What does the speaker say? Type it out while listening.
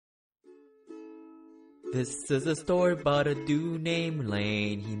This is a story about a dude named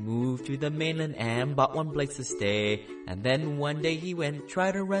Lane. He moved to the mainland and bought one place to stay. And then one day he went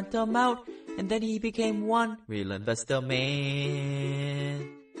try to rent them out. And then he became one real investor man.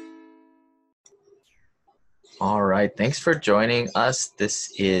 All right, thanks for joining us.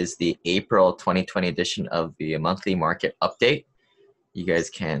 This is the April 2020 edition of the monthly market update. You guys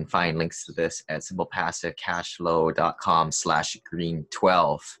can find links to this at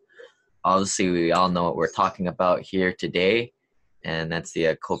simplepassivecashflow.com/green12. Obviously, we all know what we're talking about here today, and that's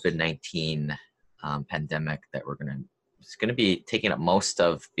the COVID-19 pandemic that it's gonna be taking up most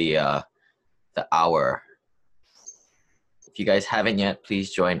of the hour. If you guys haven't yet, please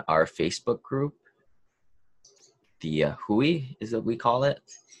join our Facebook group. The Hui is what we call it,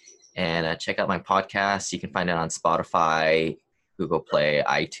 and check out my podcast. You can find it on Spotify, Google Play,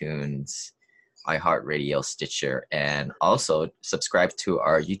 iTunes, iHeartRadio, Stitcher, and also subscribe to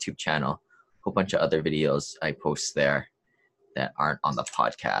our YouTube channel. A whole bunch of other videos I post there that aren't on the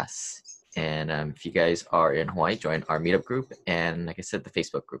podcast. And if you guys are in Hawaii, join our meetup group, and like I said, the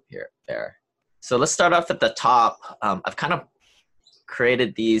Facebook group there. So let's start off at the top. I've kind of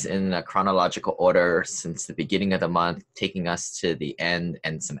created these in a chronological order since the beginning of the month, taking us to the end,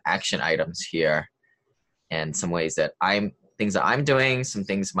 and some action items here, and some ways that things that I'm doing, some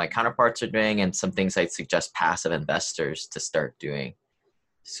things my counterparts are doing, and some things I'd suggest passive investors to start doing.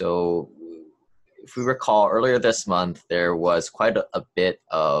 So if we recall, earlier this month, there was quite a bit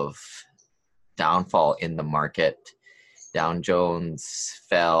of downfall in the market. Dow Jones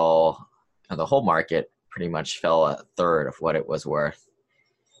fell, the whole market pretty much fell a third of what it was worth.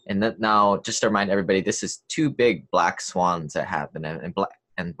 And that now, just to remind everybody, this is two big black swans that happen.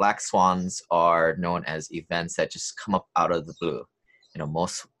 And black swans are known as events that just come up out of the blue.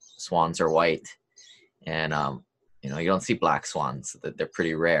 Most swans are white. And, you don't see black swans. They're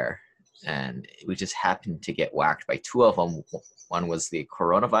pretty rare. And we just happened to get whacked by two of them. One was the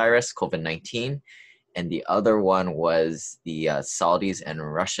coronavirus, COVID-19. And the other one was the Saudis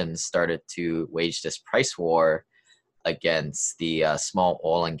and Russians started to wage this price war against the small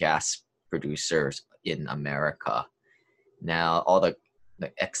oil and gas producers in America. Now, all the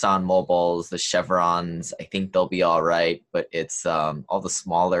Exxon Mobils, the Chevrons, I think they'll be all right, but it's all the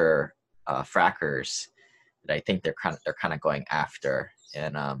smaller frackers that I think they're kind of going after.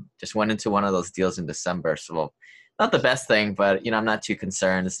 And just went into one of those deals in December, so not the best thing, but I'm not too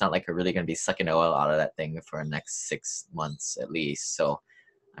concerned. It's not like we're really going to be sucking oil out of that thing for the next 6 months at least. So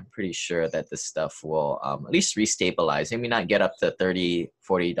I'm pretty sure that this stuff will at least restabilize. Maybe not get up to $30,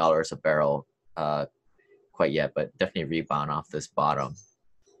 $40 a barrel quite yet, but definitely rebound off this bottom.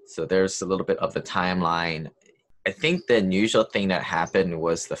 So there's a little bit of the timeline. I think the unusual thing that happened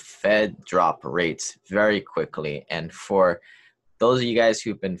was the Fed dropped rates very quickly. And for those of you guys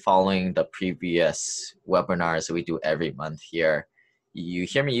who've been following the previous webinars that we do every month here, you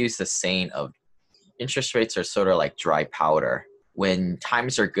hear me use the saying of interest rates are sort of like dry powder. When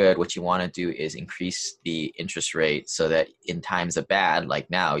times are good, what you want to do is increase the interest rate so that in times of bad, like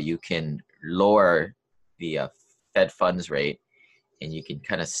now, you can lower the Fed funds rate and you can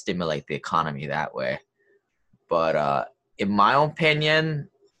kind of stimulate the economy that way. But in my opinion,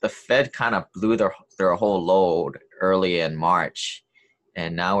 the Fed kind of blew their whole load early in March,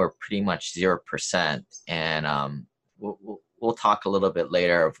 and now we're pretty much 0%. And we'll talk a little bit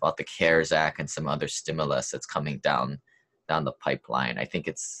later about the CARES Act and some other stimulus that's coming down the pipeline. I think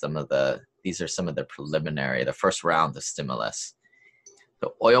these are some of the preliminary, the first round of stimulus.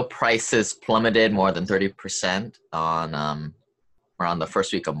 The oil prices plummeted more than 30% on around the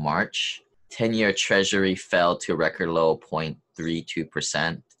first week of March. 10-year Treasury fell to a record low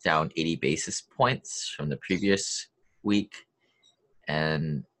 0.32%, down 80 basis points from the previous week.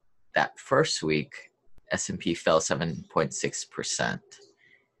 And that first week, S&P fell 7.6%.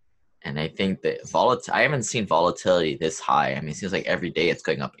 And I think that I haven't seen volatility this high. I mean, it seems like every day it's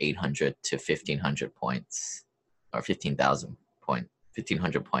going up 800 to 1,500 points, or 15,000 points,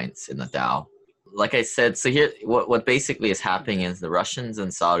 1,500 points in the Dow. Like I said, so here, what basically is happening is the Russians and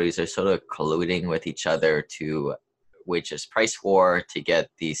Saudis are sort of colluding with each other to wage this price war to get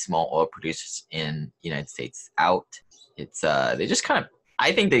the small oil producers in the United States out. It's they just kind of,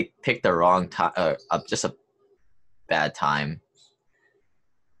 I think they picked the wrong time, just a bad time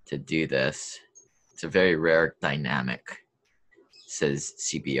to do this. It's a very rare dynamic, says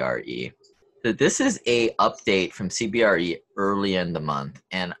CBRE. So this is a update from CBRE early in the month,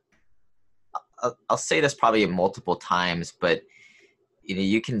 and I'll say this probably multiple times, but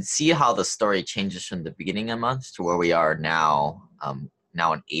you can see how the story changes from the beginning of the month to where we are now,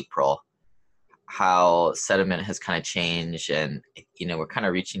 now in April. how sentiment has kind of changed, and we're kind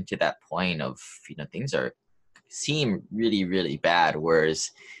of reaching to that point of things seem really, really bad.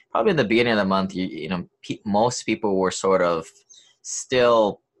 Whereas probably in the beginning of the month, most people were sort of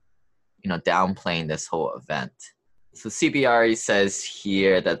still downplaying this whole event. So CBRE says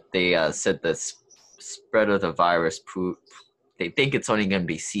here that they said the spread of the virus they think it's only going to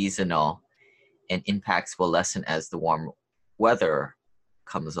be seasonal, and impacts will lessen as the warm weather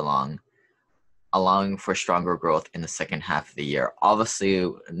comes along, allowing for stronger growth in the second half of the year. Obviously,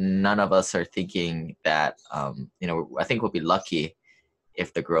 none of us are thinking that, I think we'll be lucky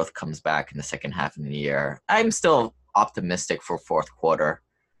if the growth comes back in the second half of the year. I'm still optimistic for fourth quarter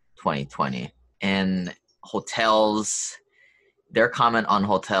 2020. And hotels, their comment on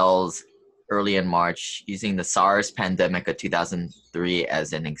hotels early in March, using the SARS pandemic of 2003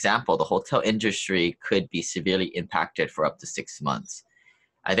 as an example, the hotel industry could be severely impacted for up to 6 months.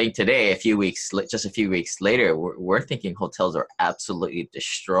 I think today, just a few weeks later, we're thinking hotels are absolutely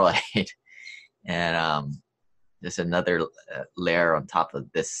destroyed. And there's another layer on top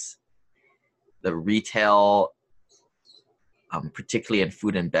of this. The retail, particularly in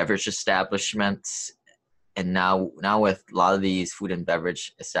food and beverage establishments, and now with a lot of these food and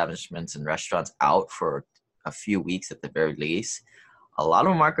beverage establishments and restaurants out for a few weeks at the very least, a lot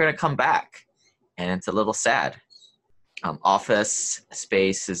of them aren't going to come back, and it's a little sad. Office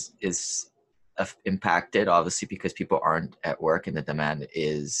space is impacted, obviously, because people aren't at work and the demand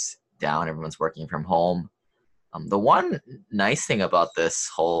is down. Everyone's working from home. The one nice thing about this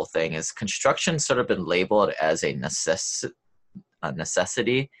whole thing is construction's sort of been labeled as a necessity.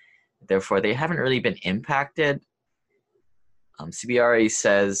 Therefore, they haven't really been impacted. CBRE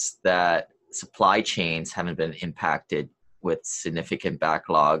says that supply chains haven't been impacted with significant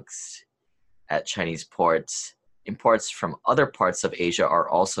backlogs at Chinese ports. Imports from other parts of Asia are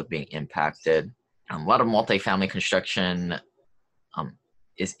also being impacted. A lot of multifamily construction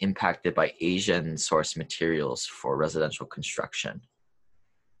is impacted by Asian source materials for residential construction.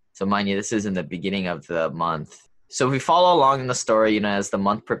 So mind you, this is in the beginning of the month. So if we follow along in the story, as the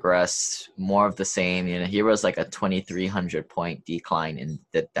month progressed, more of the same. Here was like a 2,300 point decline in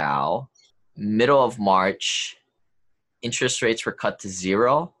the Dow. Middle of March, interest rates were cut to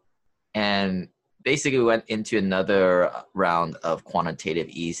 0, and basically went into another round of quantitative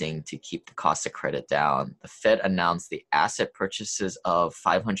easing to keep the cost of credit down. The Fed announced the asset purchases of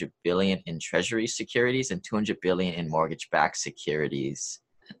 $500 billion in treasury securities and $200 billion in mortgage-backed securities.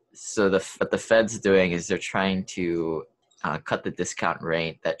 So what the Fed's doing is they're trying to cut the discount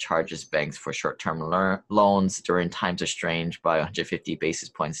rate that charges banks for short-term loans during times of strain by 150 basis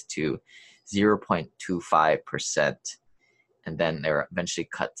points to 0.25%, and then they're eventually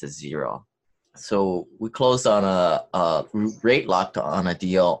cut to 0. So we closed on a rate locked on a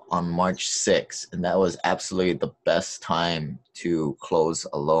deal on March 6th, and that was absolutely the best time to close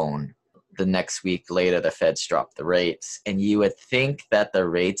a loan. The next week later, the Feds dropped the rates, and you would think that the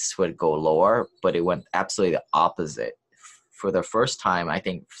rates would go lower, but it went absolutely the opposite. For the first time, I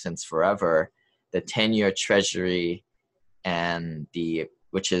think since forever, the 10-year Treasury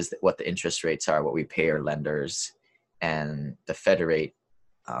which is what the interest rates are, what we pay our lenders, and the Fed rate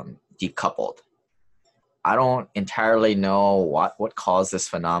decoupled. I don't entirely know what caused this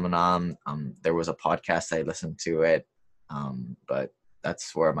phenomenon. There was a podcast, I listened to it, but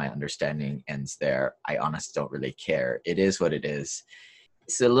that's where my understanding ends there. I honestly don't really care. It is what it is.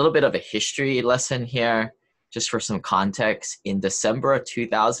 It's a little bit of a history lesson here, just for some context. In December of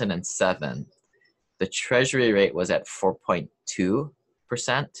 2007, the Treasury rate was at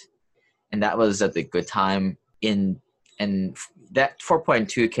 4.2%, and that was at the good time. And that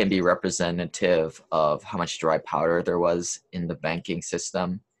 4.2 can be representative of how much dry powder there was in the banking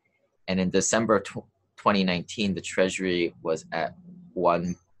system. And in December 2019, the Treasury was at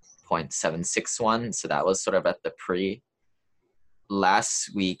 1.761. So that was sort of at the pre.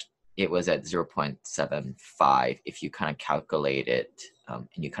 Last week, it was at 0.75 if you kind of calculate it and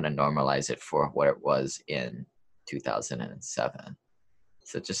you kind of normalize it for what it was in 2007.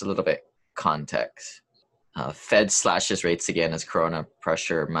 So just a little bit context. Fed slashes rates again as corona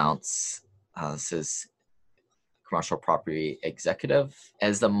pressure mounts, says commercial property executive.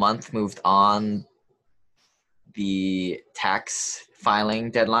 As the month moved on, the tax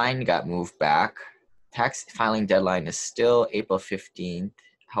filing deadline got moved back. Tax filing deadline is still April 15th.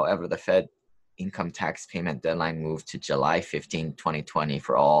 However, the Fed income tax payment deadline moved to July 15, 2020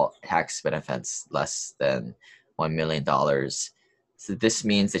 for all tax benefits less than $1 million. So this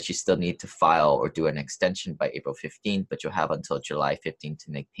means that you still need to file or do an extension by April 15th, but you'll have until July 15th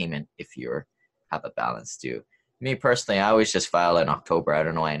to make payment if you have a balance due. Me personally, I always just file in October. I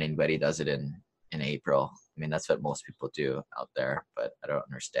don't know why anybody does it in in April. I mean, that's what most people do out there, but I don't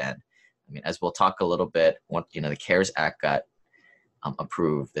understand. I mean, as we'll talk a little bit, the CARES Act got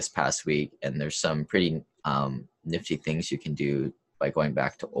approved this past week, and there's some pretty nifty things you can do by going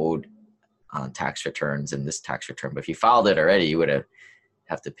back to old tax returns and this tax return. But if you filed it already, you would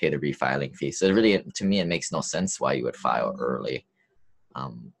have to pay the refiling fee. So really, to me, it makes no sense why you would file early.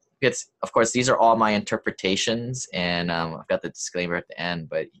 Of course, these are all my interpretations, and I've got the disclaimer at the end,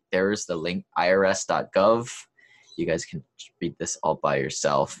 but there's the link, irs.gov. You guys can read this all by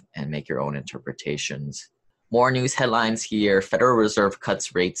yourself and make your own interpretations. More news headlines here. Federal Reserve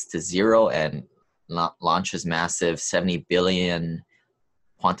cuts rates to 0 and launches massive $70 billion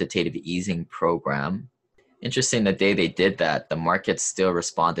quantitative easing program. Interesting, the day they did that, the market still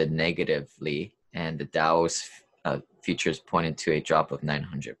responded negatively, and the Dow's futures pointed to a drop of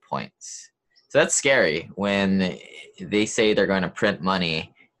 900 points. So that's scary when they say they're going to print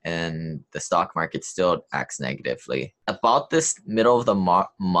money and the stock market still acts negatively. About this middle of the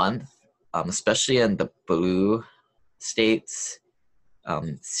month, especially in the blue states,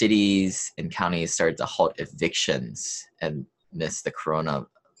 cities and counties started to halt evictions amidst the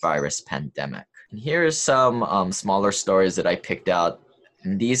coronavirus pandemic. And here's some smaller stories that I picked out.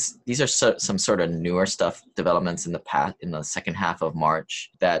 And these are some sort of newer developments in the second half of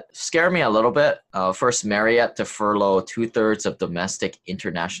March that scare me a little bit. First, Marriott to furlough 2/3 of domestic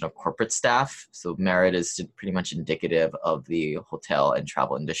international corporate staff. So Marriott is pretty much indicative of the hotel and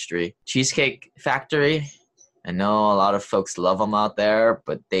travel industry. Cheesecake Factory, I know a lot of folks love them out there,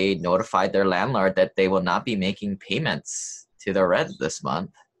 but they notified their landlord that they will not be making payments to their rent this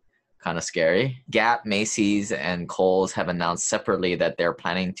month. Kind of scary. Gap, Macy's, and Kohl's have announced separately that they're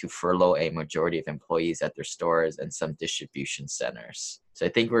planning to furlough a majority of employees at their stores and some distribution centers. So I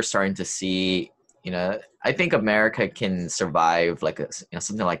think we're starting to see, I think America can survive like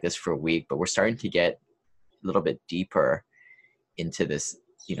something like this for a week, but we're starting to get a little bit deeper into this,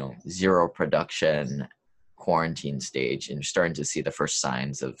 zero production quarantine stage, and you're starting to see the first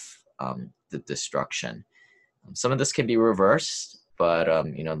signs of the destruction. Some of this can be reversed. But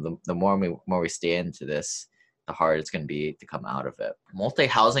the more we stay into this, the harder it's going to be to come out of it.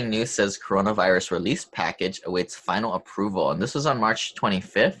 Multi-Housing News says coronavirus relief package awaits final approval. And this was on March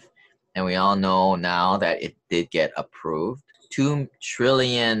 25th. And we all know now that it did get approved. $2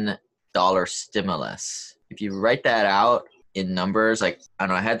 trillion stimulus. If you write that out in numbers, I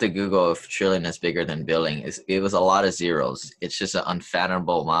had to Google if trillion is bigger than billion. It was a lot of zeros. It's just an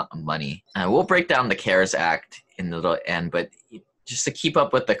unfathomable amount of money. And we'll break down the CARES Act in the little end, but just to keep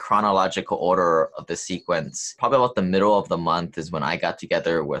up with the chronological order of the sequence, probably about the middle of the month is when I got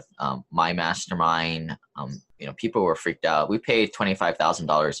together with my mastermind. People were freaked out. We paid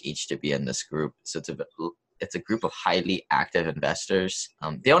 $25,000 each to be in this group. So it's a group of highly active investors.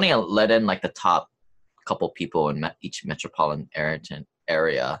 They only let in like the top couple people in each metropolitan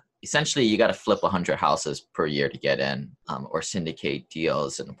area. Essentially, you got to flip 100 houses per year to get in, or syndicate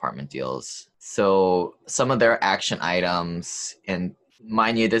deals and apartment deals. So some of their action items, and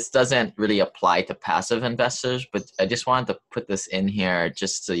mind you, this doesn't really apply to passive investors, but I just wanted to put this in here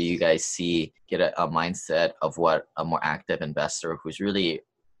just so you guys get a mindset of what a more active investor who's really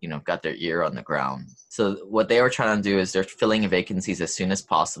got their ear on the ground. So what they were trying to do is they're filling vacancies as soon as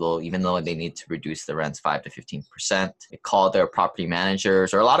possible, even though they need to reduce the rents 5 to 15%. They call their property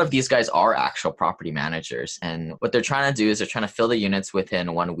managers, or a lot of these guys are actual property managers. And what they're trying to do is they're trying to fill the units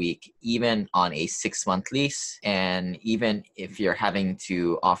within 1 week, even on a 6-month lease. And even if you're having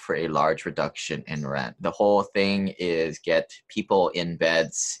to offer a large reduction in rent, the whole thing is get people in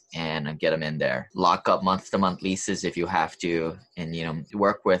beds and get them in there. Lock up month-to-month leases if you have to, and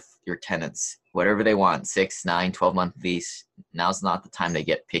work with your tenants, whatever they want, 6, 9, 12-month lease. Now's not the time to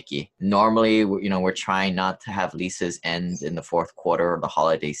get picky. Normally, we're trying not to have leases end in the fourth quarter of the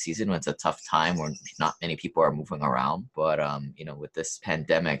holiday season when it's a tough time when not many people are moving around. But with this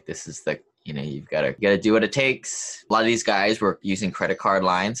pandemic, this is you've got to do what it takes. A lot of these guys were using credit card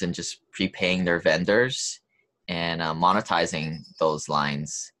lines and just prepaying their vendors and monetizing those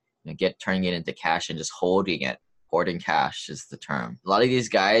lines, turning it into cash and just holding it. Hoarding cash is the term. A lot of these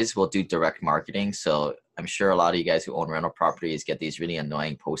guys will do direct marketing. So I'm sure a lot of you guys who own rental properties get these really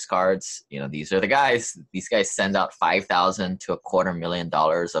annoying postcards. These are the guys. These guys send out $5,000 to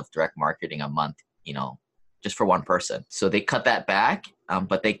 $250,000 of direct marketing a month, just for one person. So they cut that back,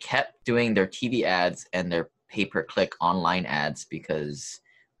 but they kept doing their TV ads and their pay-per-click online ads because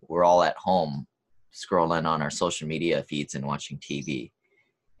we're all at home scrolling on our social media feeds and watching TV.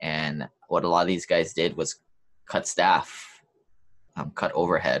 And what a lot of these guys did was cut staff, cut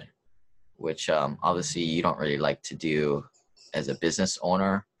overhead, which obviously you don't really like to do as a business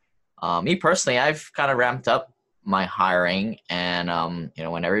owner. Me personally, I've kind of ramped up my hiring, and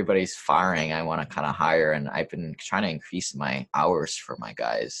when everybody's firing, I want to kind of hire, and I've been trying to increase my hours for my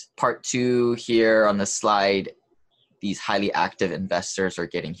guys. Part two here on the slide, these highly active investors are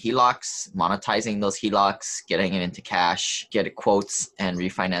getting HELOCs, monetizing those HELOCs, getting it into cash, get quotes and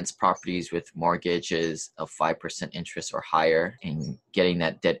refinance properties with mortgages of 5% interest or higher, and getting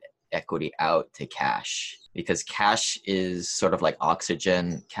that debt equity out to cash. Because cash is sort of like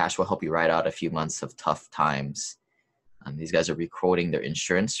oxygen. Cash will help you ride out a few months of tough times. These guys are requoting their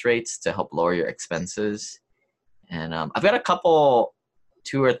insurance rates to help lower your expenses. And I've got a couple,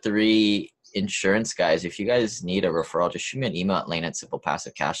 2 or 3 insurance guys. If you guys need a referral, just shoot me an email at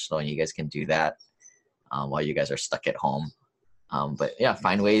Lane@SimplePassiveCashflow, and you guys can do that while you guys are stuck at home. But yeah,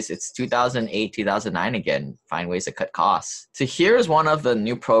 find ways. It's 2008, 2009 again. Find ways to cut costs. So here's one of the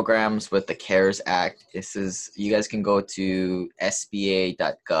new programs with the CARES Act. You guys can go to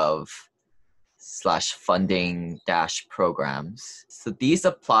sba.gov/funding-programs. So these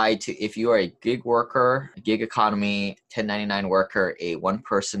apply to if you are a gig worker, a gig economy, 1099 worker, a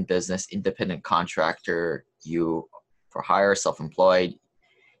one-person business, independent contractor, you for hire, self-employed.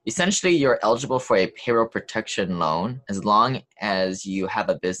 Essentially, you're eligible for a payroll protection loan as long as you have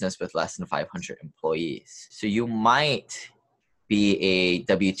a business with less than 500 employees. So you might be a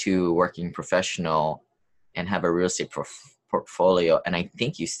W-2 working professional and have a real estate portfolio, and I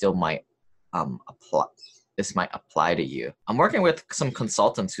think you still might apply. This might apply to you. I'm working with some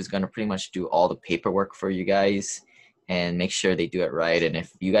consultants who's going to pretty much do all the paperwork for you guys and make sure they do it right. And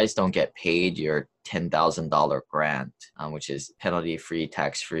if you guys don't get paid your $10,000 grant, which is penalty-free,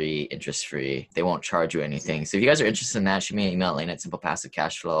 tax-free, interest-free, they won't charge you anything. So if you guys are interested in that, shoot me an email at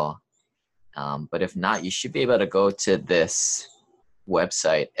Lane@SimplePassiveCashflow. But if not, you should be able to go to this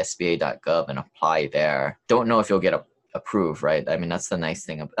website, sba.gov, and apply there. Don't know if you'll get approved, right? I mean, that's the nice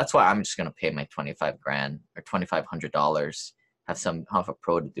thing. That's why I'm just going to pay my $25,000 or $2,500, have a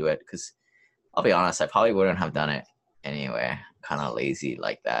pro to do it, because I'll be honest, I probably wouldn't have done it anyway. Kind of lazy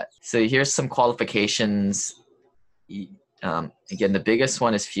like that. So here's some qualifications. Again, the biggest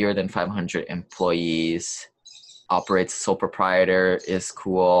one is fewer than 500 employees, operates sole proprietor, is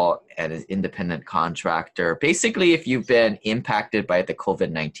cool, and is independent contractor. Basically, if you've been impacted by the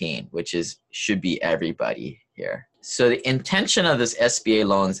COVID-19, which should be everybody here. So the intention of this SBA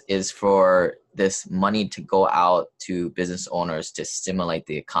loans is for this money to go out to business owners to stimulate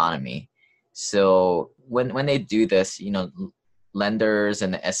the economy. So when they do this, lenders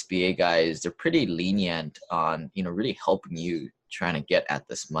and the SBA guys, they're pretty lenient on, really helping you trying to get at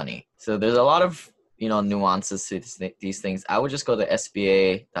this money. So there's a lot of, nuances to these things. I would just go to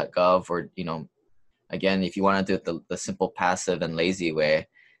sba.gov, or, again, if you want to do it the simple, passive, and lazy way,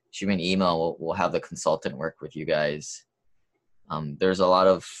 shoot me an email. We'll have the consultant work with you guys. There's a lot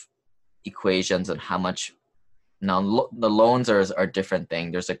of equations on how much. Now, the loans are a different thing.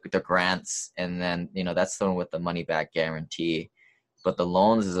 There's the grants, and then, that's the one with the money back guarantee. But the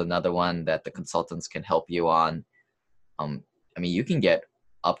loans is another one that the consultants can help you on. You can get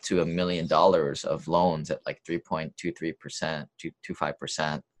up to $1 million of loans at like 3.23% to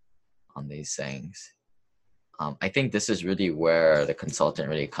 25% on these things. I think this is really where the consultant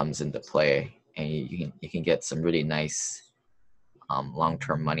really comes into play, and you can get some really nice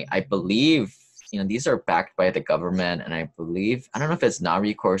long-term money. I believe these are backed by the government, and I don't know if it's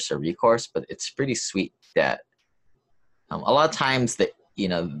non-recourse or recourse, but it's pretty sweet debt. A lot of times the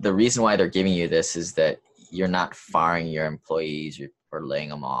reason why they're giving you this is that you're not firing your employees or laying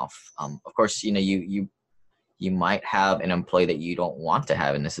them off. Of course, you might have an employee that you don't want to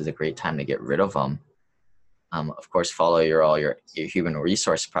have, and this is a great time to get rid of them. Of course, follow all your human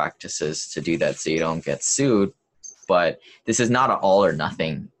resource practices to do that so you don't get sued. But this is not an all or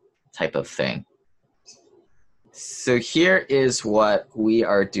nothing type of thing. So here is what we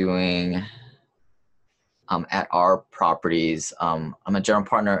are doing at our properties. I'm a general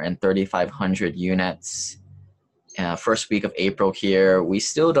partner in 3,500 units. First week of April here, we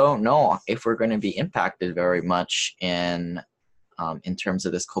still don't know if we're going to be impacted very much in terms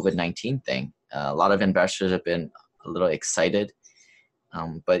of this COVID-19 thing. A lot of investors have been a little excited,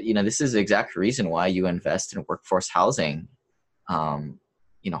 but this is the exact reason why you invest in workforce housing,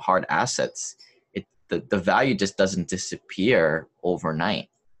 hard assets. The value just doesn't disappear overnight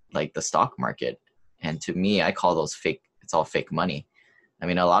like the stock market. And to me, I call those fake. It's all fake money.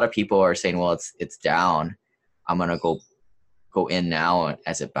 A lot of people are saying, well, it's down. I'm going to go in now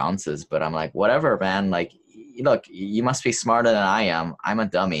as it bounces. But I'm like, whatever, man. Like, look, you must be smarter than I am. I'm a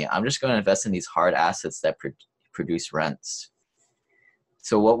dummy. I'm just going to invest in these hard assets that produce rents.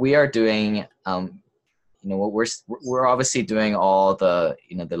 So what we are doing, what we're obviously doing all the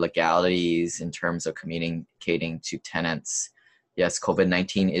the legalities in terms of communicating to tenants. Yes,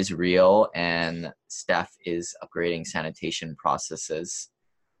 COVID-19 is real, and staff is upgrading sanitation processes.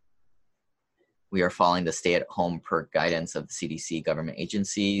 We are following the stay-at-home per guidance of the CDC government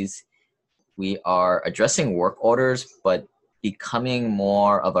agencies. We are addressing work orders, but becoming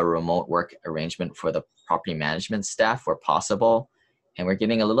more of a remote work arrangement for the property management staff where possible. And we're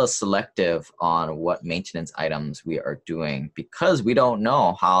getting a little selective on what maintenance items we are doing because we don't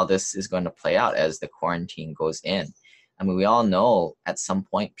know how this is going to play out as the quarantine goes in. I mean, we all know at some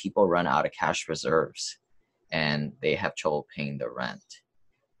point people run out of cash reserves and they have trouble paying the rent.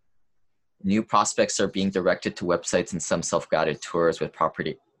 New prospects are being directed to websites and some self-guided tours with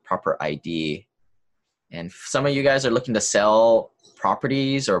proper ID. And some of you guys are looking to sell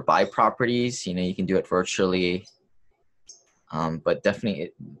properties or buy properties. You can do it virtually. But definitely,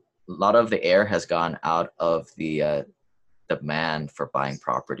 a lot of the air has gone out of the demand for buying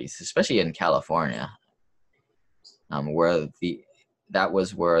properties, especially in California, where that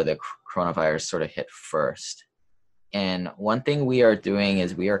was where the coronavirus sort of hit first. And one thing we are doing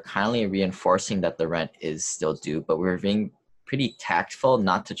is we are kindly reinforcing that the rent is still due, but we're being pretty tactful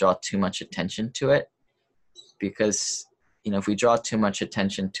not to draw too much attention to it, because if we draw too much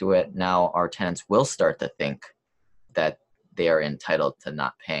attention to it, now our tenants will start to think that they are entitled to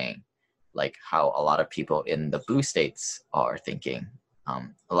not paying, like how a lot of people in the blue states are thinking.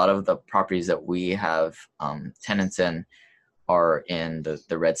 A lot of the properties that we have tenants in are in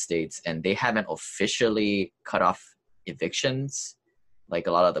the red states, and they haven't officially cut off evictions like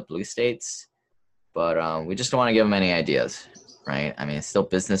a lot of the blue states, but we just don't want to give them any ideas, right? I mean, it's still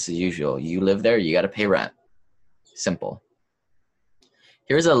business as usual. You live there, you got to pay rent. Simple.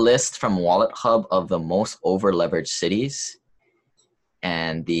 Here's a list from Wallet Hub of the most over-leveraged cities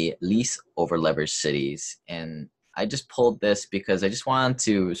and the least over-leveraged cities. And I just pulled this because I just wanted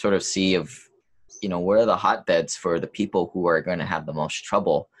to sort of see if, where are the hotbeds for the people who are going to have the most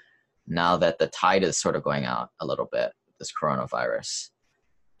trouble now that the tide is sort of going out a little bit with this coronavirus.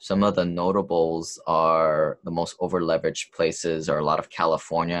 Some of the notables are the most over-leveraged places are a lot of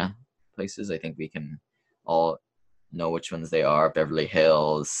California places. I think we can all know which ones they are. Beverly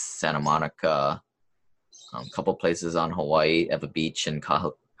Hills, Santa Monica, a couple places on Hawaii, Eva Beach and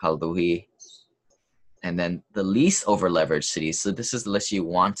Kahului. And then the least over-leveraged cities. So this is the list you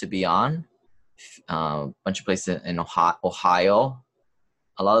want to be on. A bunch of places in Ohio.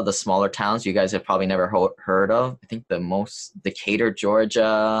 A lot of the smaller towns you guys have probably never heard of. I think the most, Decatur,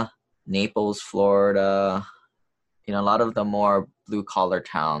 Georgia, Naples, Florida. A lot of the more blue-collar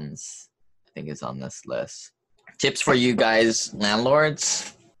towns, I think, is on this list. Tips for you guys,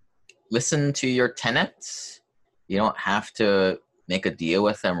 landlords. Listen to your tenants. You don't have to make a deal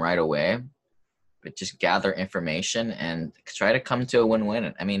with them right away, but just gather information and try to come to a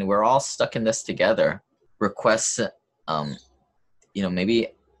win-win. I mean, we're all stuck in this together. Request, maybe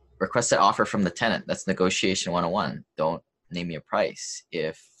request an offer from the tenant. That's negotiation 101. Don't name your price.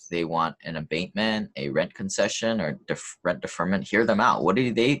 If they want an abatement, a rent concession, or rent deferment, hear them out. What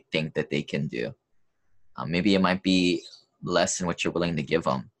do they think that they can do? Maybe it might be less than what you're willing to give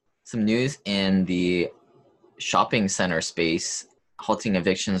them. Some news in the shopping center space: halting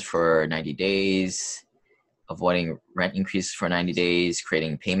evictions for 90 days, avoiding rent increases for 90 days,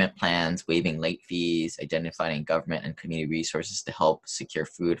 creating payment plans, waiving late fees, identifying government and community resources to help secure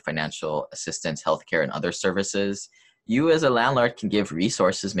food, financial assistance, healthcare, and other services. You as a landlord can give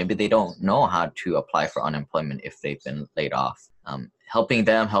resources. Maybe they don't know how to apply for unemployment if they've been laid off. Helping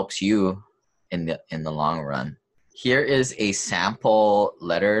them helps you in the long run. Here is a sample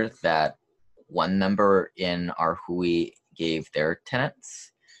letter that one member in our Hui gave their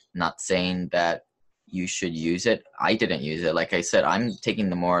tenants. Not saying that you should use it. I didn't use it. Like I said, I'm taking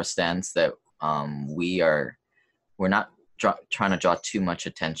the moral stance that we're not trying to draw too much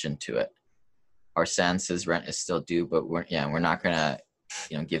attention to it. Our stance is rent is still due, but we're not gonna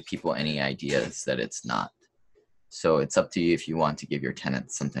give people any ideas that it's not. So it's up to you if you want to give your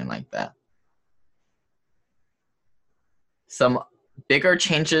tenants something like that. Some bigger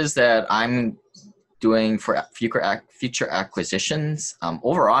changes that I'm doing for future acquisitions.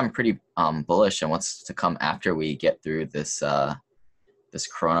 Overall, I'm pretty bullish on what's to come after we get through this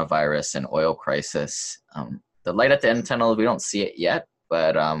coronavirus and oil crisis. The light at the end of the tunnel, we don't see it yet,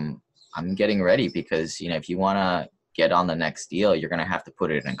 but I'm getting ready because if you want to get on the next deal, you're going to have to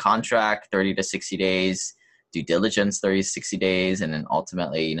put it in contract 30 to 60 days, due diligence 30 to 60 days, and then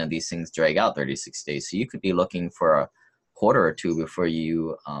ultimately these things drag out 30 to 60 days. So you could be looking for a quarter or two before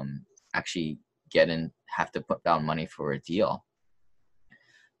you actually get in, have to put down money for a deal.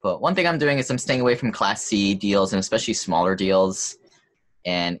 But one thing I'm doing is I'm staying away from Class C deals and especially smaller deals.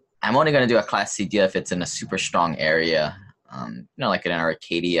 And I'm only going to do a Class C deal if it's in a super strong area. Like in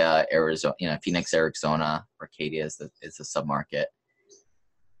Arcadia, Arizona, Phoenix, Arizona. Arcadia is a submarket.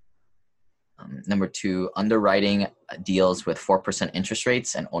 Number 2, underwriting deals with 4% interest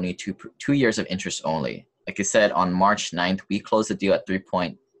rates and only 2 years of interest only. Like I said, on March 9th, we closed the deal at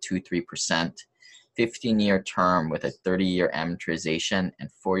 3.23%, 15-year term with a 30-year amortization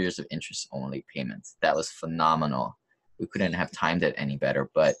and 4 years of interest only payments. That was phenomenal. We couldn't have timed it any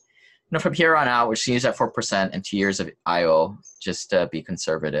better. But from here on out, we're just use that 4% and 2 years of IO just to be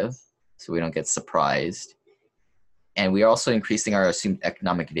conservative so we don't get surprised. And we are also increasing our assumed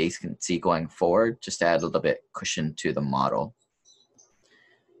economic vacancy going forward, just to add a little bit cushion to the model.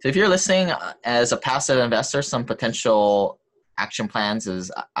 So if you're listening as a passive investor, some potential action plans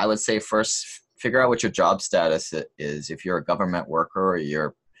is, I would say first, figure out what your job status is. If you're a government worker or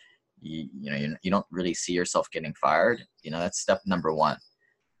you don't really see yourself getting fired, that's step number 1.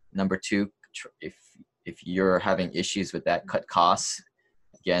 Number 2, if you're having issues with that, cut costs.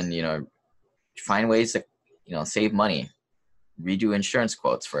 Again, find ways to save money, redo insurance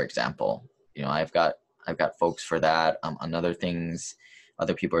quotes, for example. I've got folks for that. Another things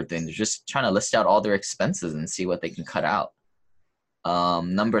other people are doing, they're just trying to list out all their expenses and see what they can cut out.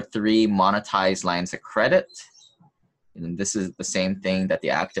 Number 3, monetize lines of credit. And this is the same thing that the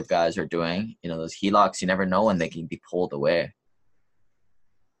active guys are doing. Those HELOCs, you never know when they can be pulled away.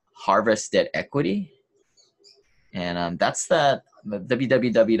 Harvest debt equity. And that's that.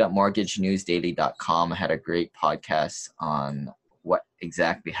 www.mortgagenewsdaily.com had a great podcast on what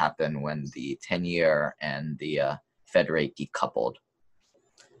exactly happened when the 10-year and the Fed rate decoupled.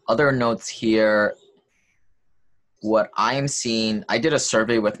 Other notes here, what I'm seeing, I did a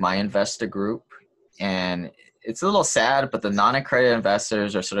survey with my investor group, and it's a little sad, but the non-accredited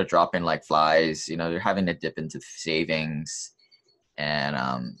investors are sort of dropping like flies. They're having to dip into savings,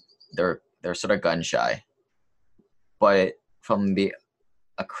 and they're sort of gun shy. But from the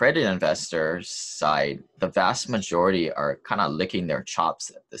accredited investors side, the vast majority are kind of licking their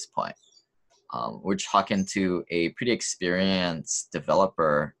chops at this point. We're talking to a pretty experienced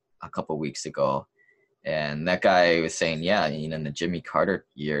developer a couple weeks ago, and that guy was saying, yeah, in the Jimmy Carter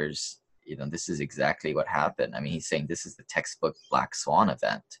years, this is exactly what happened. I mean, he's saying this is the textbook Black Swan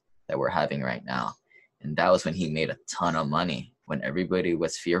event that we're having right now. And that was when he made a ton of money, when everybody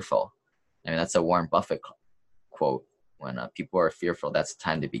was fearful. I mean, that's a Warren Buffett quote. When people are fearful, that's the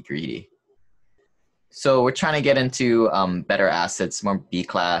time to be greedy. So we're trying to get into better assets, more B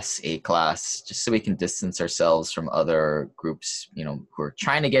class, A class, just so we can distance ourselves from other groups, who are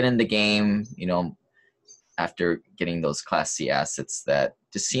trying to get in the game, after getting those Class C assets that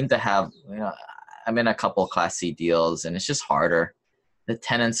just seem to have, I'm in a couple Class C deals, and it's just harder. The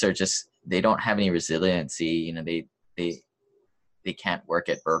tenants are they don't have any resiliency. They can't work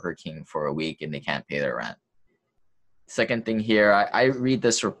at Burger King for a week and they can't pay their rent. Second thing here, I read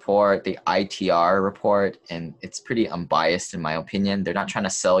this report, the ITR report, and it's pretty unbiased in my opinion. They're not trying to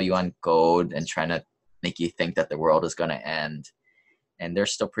sell you on gold and trying to make you think that the world is going to end. And they're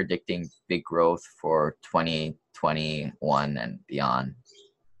still predicting big growth for 2021 and beyond.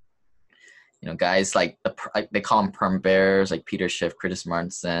 Guys like they call them perm bears, like Peter Schiff, Curtis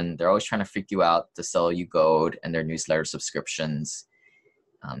Martinson. They're always trying to freak you out to sell you gold and their newsletter subscriptions.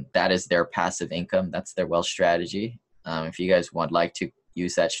 That is their passive income. That's their wealth strategy. If you guys would like to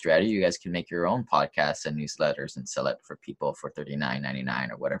use that strategy, you guys can make your own podcasts and newsletters and sell it for people for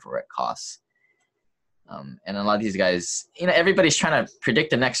 $39.99 or whatever it costs. And a lot of these guys, everybody's trying to predict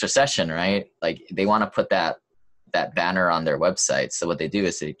the next recession, right? Like they want to put that banner on their website. So what they do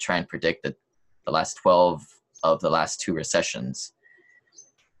is they try and predict the last 12 of the last 2 recessions.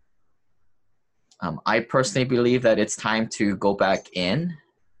 I personally believe that it's time to go back in,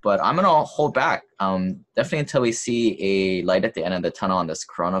 but I'm going to hold back definitely until we see a light at the end of the tunnel on this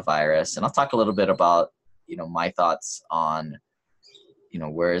coronavirus. And I'll talk a little bit about, my thoughts on,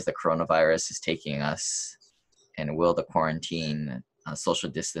 where is the coronavirus is taking us, and will the quarantine, social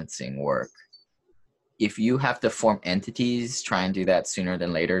distancing work? If you have to form entities, try and do that sooner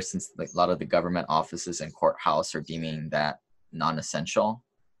than later, since a lot of the government offices and courthouse are deeming that non-essential.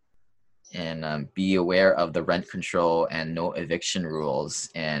 And be aware of the rent control and no eviction rules.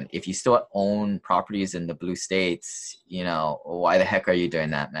 And if you still own properties in the blue states, why the heck are you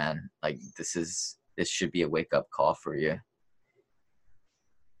doing that, man? Like this should be a wake-up call for you.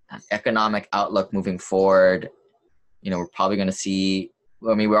 Economic outlook moving forward, we're probably going to see,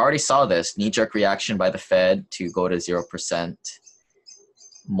 we already saw this knee-jerk reaction by the Fed to go to 0%,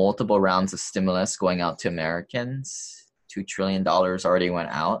 multiple rounds of stimulus going out to Americans, $2 trillion already went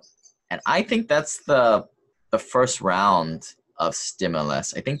out. And I think that's the first round of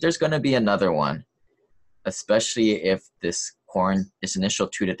stimulus. I think there's going to be another one, especially if this initial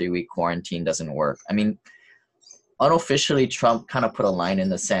 2 to 3 week quarantine doesn't work. I mean, unofficially, Trump kind of put a line in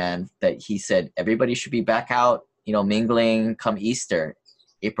the sand that he said everybody should be back out, mingling come Easter,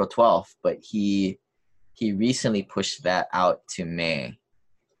 April 12th. But he recently pushed that out to May.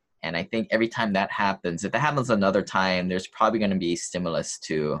 And I think every time that happens, if that happens another time, there's probably going to be stimulus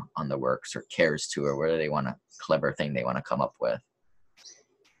 2 on the works, or CARES 2, or whatever they want to, clever thing they want to come up with.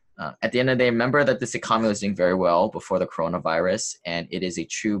 At the end of the day, remember that this economy was doing very well before the coronavirus, and it is a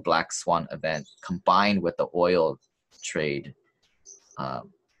true black swan event combined with the oil trade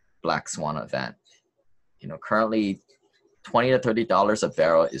black swan event. Currently $20 to $30 a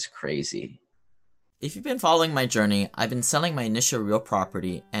barrel is crazy. If you've been following my journey, I've been selling my initial real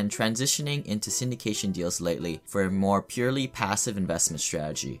property and transitioning into syndication deals lately for a more purely passive investment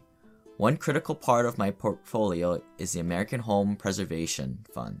strategy. One critical part of my portfolio is the American Home Preservation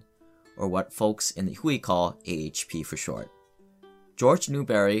Fund, or what folks in the Hui call AHP for short. George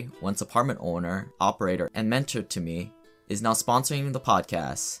Newberry, once apartment owner, operator, and mentor to me, is now sponsoring the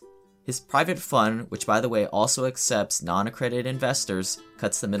podcast. His private fund, which by the way also accepts non-accredited investors,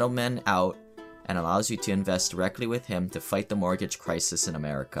 cuts the middlemen out and allows you to invest directly with him to fight the mortgage crisis in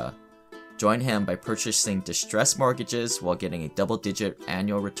America. Join him by purchasing distressed mortgages while getting a double-digit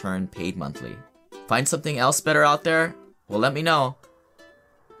annual return paid monthly. Find something else better out there? Well, let me know.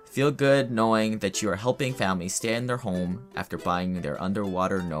 Feel good knowing that you are helping families stay in their home after buying their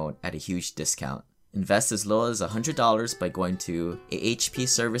underwater note at a huge discount. Invest as little as $100 by going to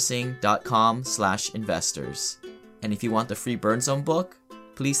ahpservicing.com/investors. And if you want the free Burn Zone book,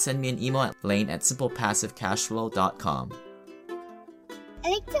 please send me an email at lane@simplepassivecashflow.com. I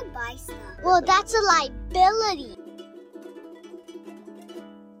like to buy stuff. Well, that's a liability.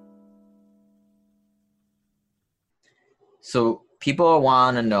 So people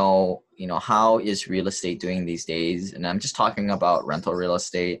want to know, how is real estate doing these days? And I'm just talking about rental real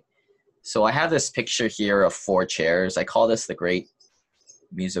estate. So I have this picture here of 4 chairs. I call this the great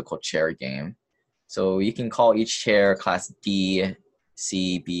musical chair game. So you can call each chair class D,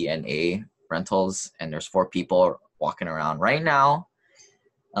 C, B, and A rentals, and there's 4 people walking around right now.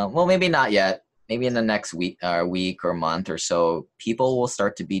 Well, maybe not yet. Maybe in the next week or month or so, people will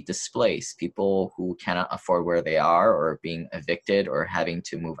start to be displaced. People who cannot afford where they are, or being evicted, or having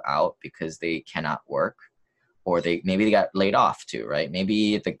to move out because they cannot work, or maybe they got laid off too, right?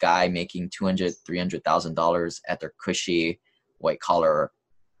 Maybe the guy making $200,000, $300,000 at their cushy white collar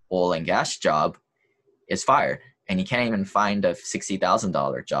oil and gas job is fired, and he can't even find a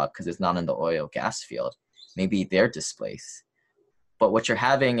 $60,000 job because it's not in the oil gas field. Maybe they're displaced. But what you're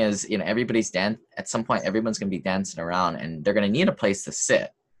having is, at some point, everyone's going to be dancing around, and they're going to need a place to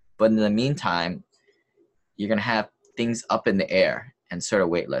sit. But in the meantime, you're going to have things up in the air and sort of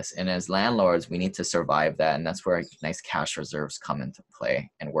weightless. And as landlords, we need to survive that. And that's where nice cash reserves come into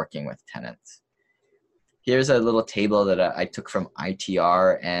play, and working with tenants. Here's a little table that I took from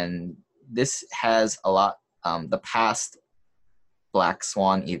ITR, and this has a lot, the past black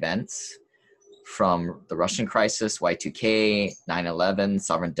swan events, from the Russian crisis, Y2K, 9/11,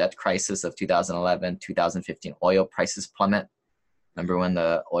 sovereign debt crisis of 2011, 2015 oil prices plummet. Remember when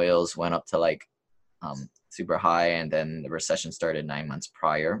the oils went up to super high, and then the recession started 9 months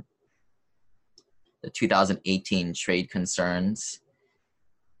prior. The 2018 trade concerns.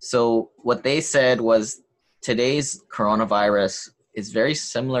 So what they said was today's coronavirus is very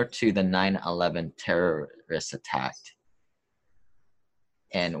similar to the 9/11 terrorist attack,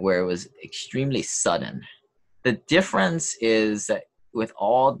 and where it was extremely sudden. The difference is that with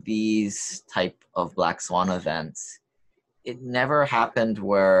all these type of black swan events, it never happened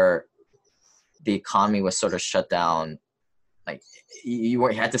where the economy was sort of shut down. Like you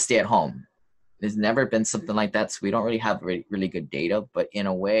had to stay at home. There's never been something like that, so we don't really have really good data. But in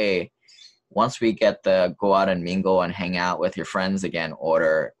a way, once we get the go out and mingle and hang out with your friends again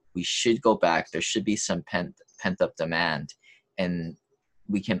order, we should go back. There should be some pent up demand, and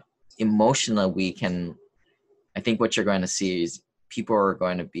we can emotionally, I think what you're going to see is people are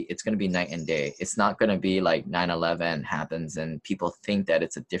going to be, it's going to be night and day. It's not going to be like 9/11 happens and people think that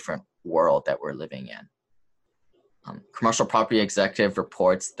it's a different world that we're living in. Commercial property executive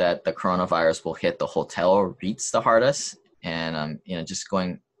reports that the coronavirus will hit the hotel REITs the hardest. And, just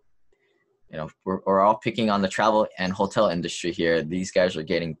going, we're all picking on the travel and hotel industry here. These guys are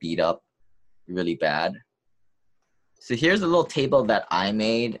getting beat up really bad. So here's a little table that I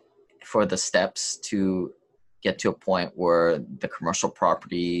made for the steps to get to a point where the commercial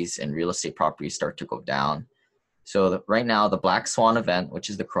properties and real estate properties start to go down. So right now, the Black Swan event, which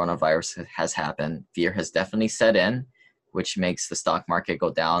is the coronavirus, has happened. Fear has definitely set in, which makes the stock market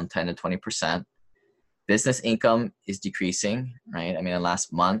go down 10 to 20%. Business income is decreasing, right? I mean, in the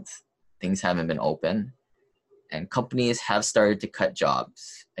last month, things haven't been open. And companies have started to cut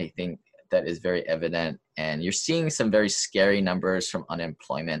jobs. I think that is very evident. And you're seeing some very scary numbers from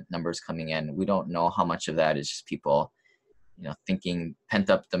unemployment numbers coming in. We don't know how much of that is just people, thinking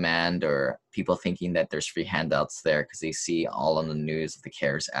pent up demand, or people thinking that there's free handouts there because they see all on the news of the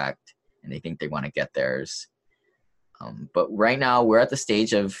CARES Act and they think they want to get theirs. But right now we're at the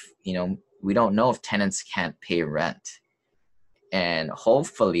stage of, we don't know if tenants can't pay rent. And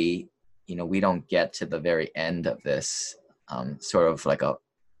hopefully, we don't get to the very end of this sort of like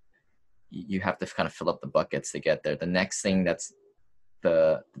you have to kind of fill up the buckets to get there. The next thing that's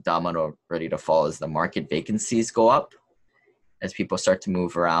the domino ready to fall is the market vacancies go up as people start to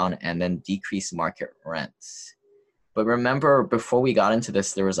move around, and then decrease market rents. But remember, before we got into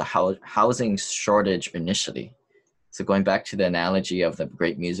this, there was a housing shortage initially. So going back to the analogy of the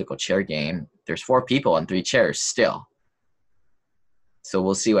great musical chair game, there's 4 people and 3 chairs still. So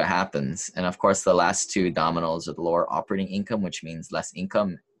we'll see what happens. And of course, the last 2 dominoes are the lower operating income, which means less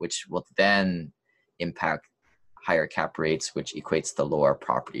income, which will then impact higher cap rates, which equates to lower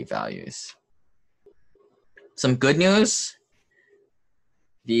property values. Some good news.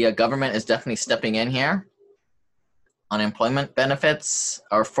 The government is definitely stepping in here. Unemployment benefits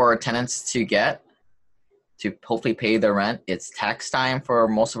are for tenants to get to hopefully pay their rent. It's tax time for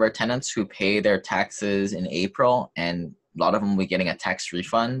most of our tenants who pay their taxes in April, and a lot of them will be getting a tax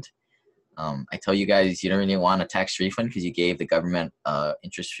refund. I tell you guys, you don't really want a tax refund because you gave the government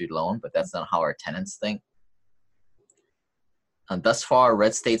interest-free loan, but that's not how our tenants think. Thus far,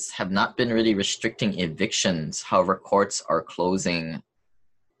 red states have not been really restricting evictions. However, courts are closing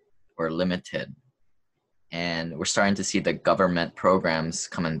or limited. And we're starting to see the government programs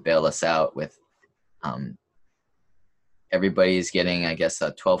come and bail us out with everybody's getting, I guess,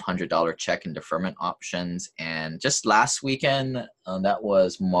 a $1,200 check in deferment options. And just last weekend, that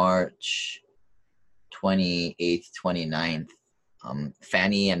was March 28th, 29th,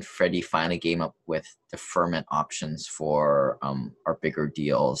 Fannie and Freddie finally came up with deferment options for our bigger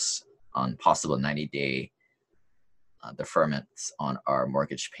deals on possible 90-day deferments on our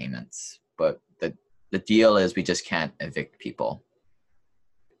mortgage payments. But the deal is we just can't evict people.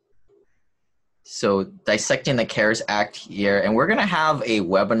 So dissecting the CARES Act here, and we're going to have a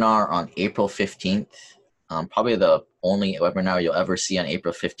webinar on April 15th, probably the only webinar you'll ever see on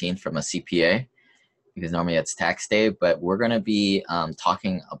April 15th from a CPA, because normally it's tax day, but we're going to be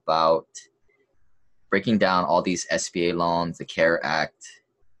talking about breaking down all these SBA loans, the CARE Act,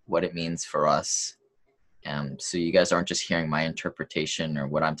 what it means for us. So you guys aren't just hearing my interpretation or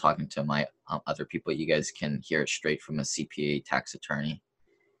what I'm talking to my other people. You guys can hear it straight from a CPA tax attorney.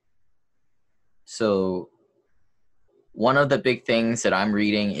 So one of the big things that I'm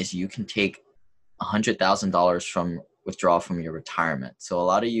reading is you can take $100,000 from withdraw from your retirement. So a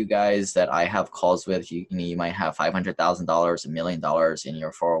lot of you guys that I have calls with, you might have $500,000, $1 million in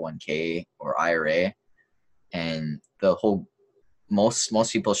your 401k or IRA, and the whole most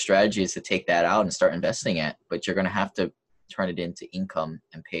people's strategy is to take that out and start investing it, but you're going to have to turn it into income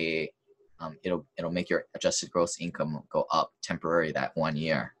and pay. It'll make your adjusted gross income go up temporarily that 1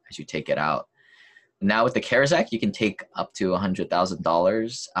 year as you take it out. Now with the CARES Act, you can take up to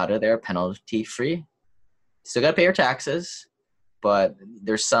 $100,000 out of there penalty free. Still got to pay your taxes, but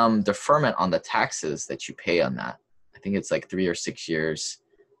there's some deferment on the taxes that you pay on that. I think it's like 3 or 6 years.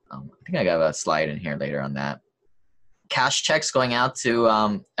 I think I got a slide in here later on that. Cash checks going out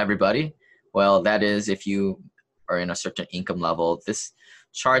to everybody. Well, that is if you are in a certain income level. This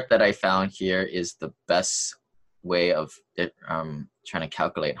chart that I found here is the best way of trying to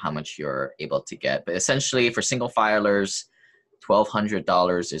calculate how much you're able to get. But essentially for single filers,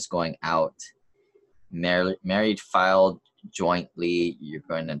 $1,200 is going out. Married filed jointly, you're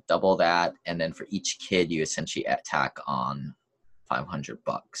going to double that. And then for each kid, you essentially tack on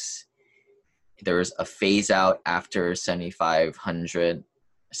 $500. There is a phase out after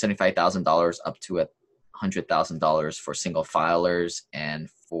 $75,000 up to $100,000 for single filers, and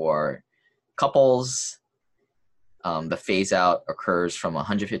for couples, the phase out occurs from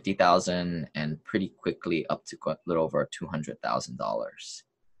 $150,000 and pretty quickly up to a little over $200,000.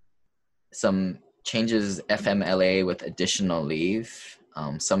 Some changes FMLA with additional leave.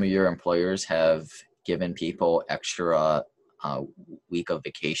 Some of your employers have given people extra week of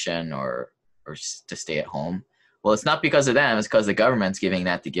vacation or to stay at home. Well, it's not because of them, it's because the government's giving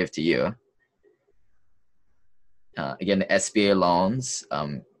that to give to you. Again, the SBA loans,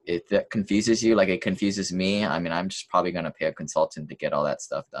 if that confuses you, like it confuses me, I mean, I'm just probably going to pay a consultant to get all that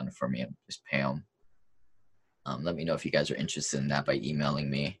stuff done for me and just pay them. Let me know if you guys are interested in that by emailing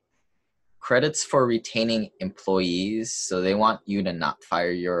me. Credits for retaining employees. So they want you to not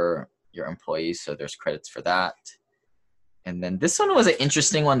fire your employees. So there's credits for that. And then this one was an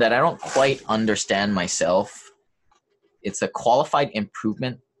interesting one that I don't quite understand myself. It's a qualified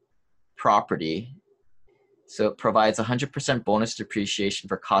improvement property. So it provides 100% bonus depreciation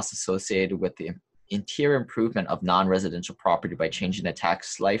for costs associated with the interior improvement of non-residential property by changing the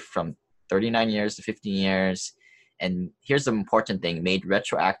tax life from 39 years to 15 years. And here's the important thing, made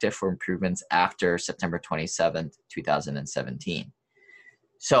retroactive for improvements after September 27th, 2017.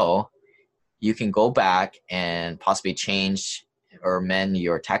 So you can go back and possibly change or amend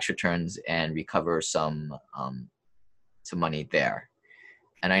your tax returns and recover some money there.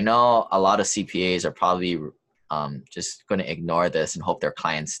 And I know a lot of CPAs are probably just going to ignore this and hope their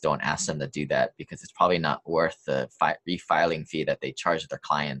clients don't ask them to do that, because it's probably not worth the refiling fee that they charge their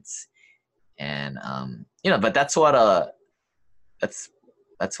clients. And but that's what a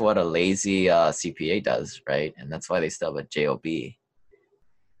lazy CPA does, right? And that's why they still have a JOB.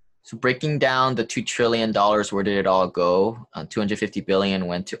 So breaking down the $2 trillion, where did it all go? $250 billion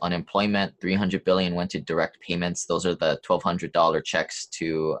went to unemployment. $300 billion went to direct payments. Those are the $1,200 checks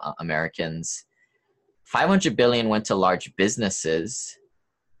to Americans. $500 billion went to large businesses.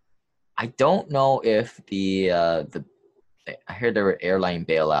 I don't know if I heard there were airline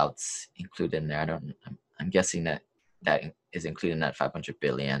bailouts included in there. I'm guessing that is included in that $500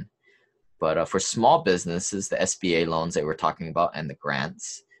 billion. But for small businesses, the SBA loans that we're talking about and the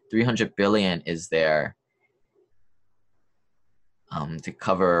grants, $300 billion is there to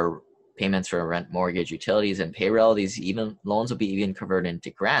cover payments for rent, mortgage, utilities, and payroll. These loans will be even converted into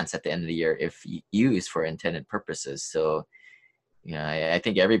grants at the end of the year if used for intended purposes. So, I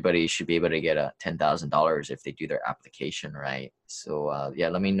think everybody should be able to get $10,000 if they do their application right. So,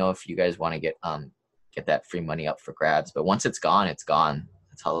 let me know if you guys want to get that free money up for grabs. But once it's gone, it's gone.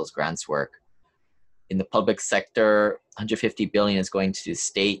 That's how those grants work. In the public sector, $150 billion is going to the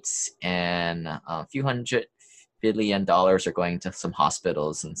states, and a few $100 billion are going to some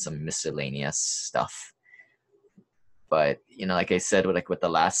hospitals and some miscellaneous stuff. But like I said, with the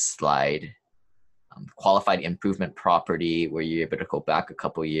last slide, qualified improvement property, where you're able to go back a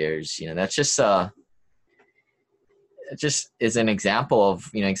couple years, that's just it just is an example of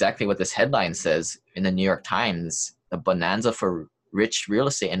exactly what this headline says in the New York Times: a bonanza for rich real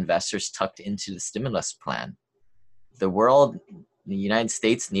estate investors tucked into the stimulus plan. The United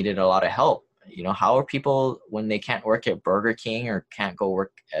States needed a lot of help. How are people, when they can't work at Burger King or can't go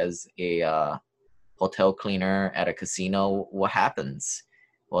work as a hotel cleaner at a casino, what happens?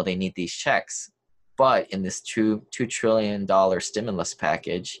 Well, they need these checks. But in this $2 trillion stimulus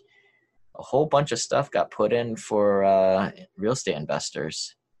package, a whole bunch of stuff got put in for real estate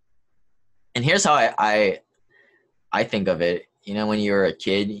investors. And here's how I think of it. When you were a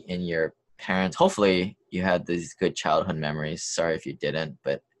kid and your parents, hopefully you had these good childhood memories. Sorry if you didn't,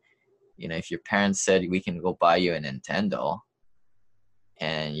 but if your parents said, we can go buy you a Nintendo,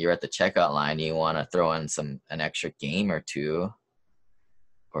 and you're at the checkout line, you want to throw in an extra game or two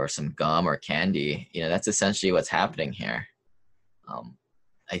or some gum or candy, that's essentially what's happening here.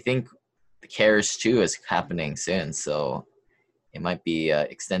 I think the CARES 2 is happening soon, so it might be,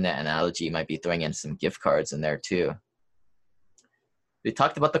 extend that analogy, you might be throwing in some gift cards in there too. We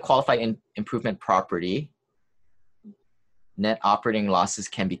talked about the qualified improvement property. Net operating losses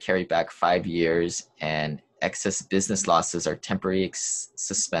can be carried back 5 years, and excess business losses are temporarily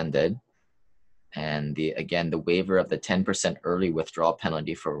suspended. And the waiver of the 10% early withdrawal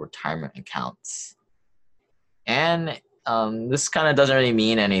penalty for retirement accounts. And this kind of doesn't really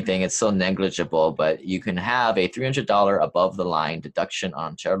mean anything. It's so negligible, but you can have a $300 above the line deduction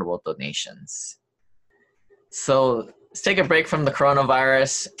on charitable donations. So let's take a break from the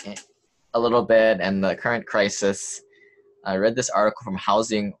coronavirus a little bit and the current crisis. I read this article from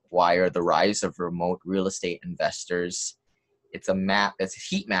Housing Wire, The Rise of Remote Real Estate Investors. It's a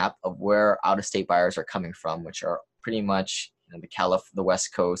heat map of where out-of-state buyers are coming from, which are pretty much the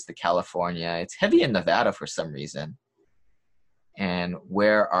West Coast, the California. It's heavy in Nevada for some reason. And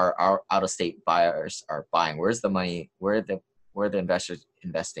where our out-of-state buyers are buying? Where's the money? Where are the investors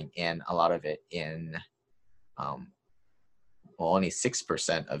investing in? A lot of it in, only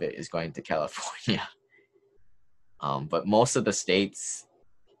 6% of it is going to California. But most of the states,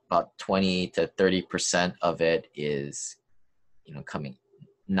 about 20 to 30% of it is coming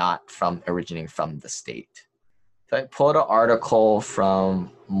originating from the state. So I pulled an article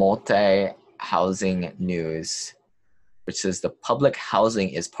from Multi Housing News, which says the public housing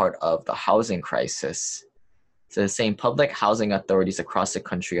is part of the housing crisis. So it's saying public housing authorities across the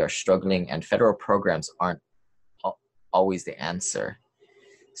country are struggling and federal programs aren't always the answer.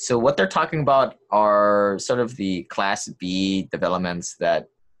 So what they're talking about are sort of the Class B developments that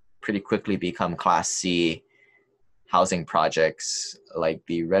pretty quickly become Class C housing projects, like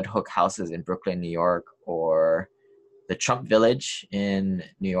the Red Hook houses in Brooklyn, New York, or the Trump Village in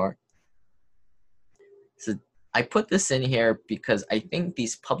New York. So I put this in here because I think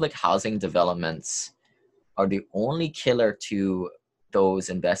these public housing developments are the only killer to those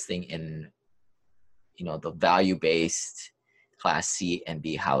investing in, the value-based Class C and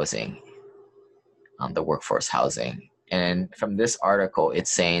B housing, the workforce housing. And from this article,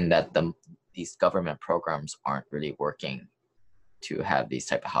 it's saying that these government programs aren't really working to have these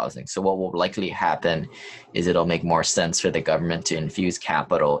type of housing. So what will likely happen is it'll make more sense for the government to infuse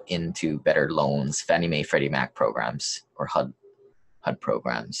capital into better loans, Fannie Mae, Freddie Mac programs, or HUD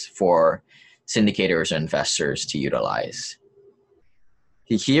programs for syndicators or investors to utilize.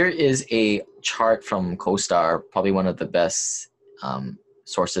 Here is a chart from CoStar, probably one of the best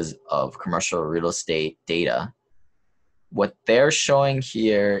sources of commercial real estate data. What they're showing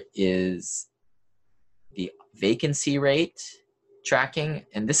here is the vacancy rate tracking,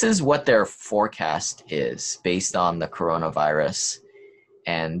 and this is what their forecast is based on the coronavirus.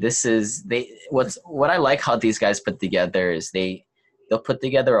 And this is what I like how these guys put together is they'll put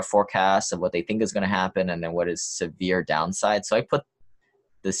together a forecast of what they think is going to happen and then what is severe downside. So I put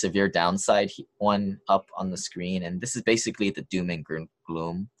the severe downside one up on the screen, and this is basically the doom and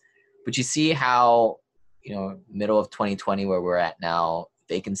gloom. But you see how, middle of 2020 where we're at now,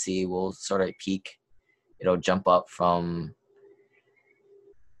 vacancy will sort of peak. It'll jump up from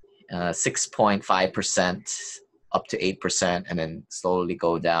 6.5% up to 8% and then slowly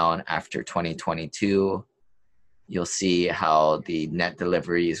go down after 2022. You'll see how the net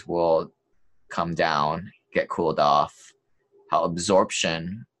deliveries will come down, get cooled off, how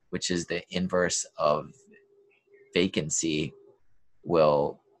absorption, which is the inverse of vacancy,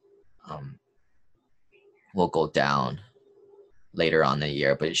 will go down later on the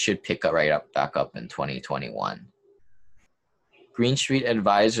year, but it should pick up back up in 2021. Green Street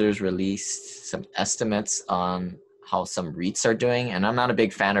Advisors released some estimates on how some REITs are doing, and I'm not a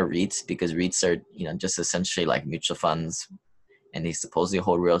big fan of REITs because REITs are, just essentially like mutual funds, and they supposedly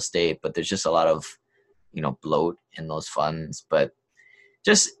hold real estate, but there's just a lot of, bloat in those funds. But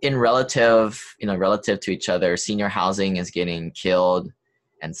just in relative to each other, senior housing is getting killed,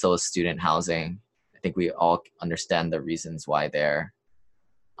 and so is student housing. I think we all understand the reasons why they're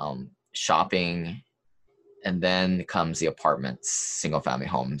shopping. And then comes the apartments, single family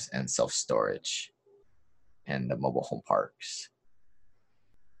homes, and self-storage, and the mobile home parks.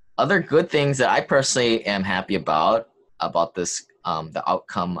 Other good things that I personally am happy about this, the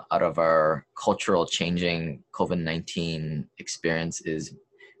outcome out of our cultural changing COVID-19 experience is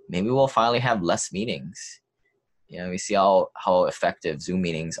maybe we'll finally have less meetings. We see how effective Zoom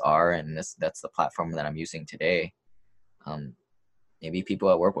meetings are, and that's the platform that I'm using today. Maybe people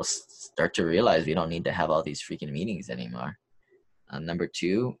at work will start to realize we don't need to have all these freaking meetings anymore. Number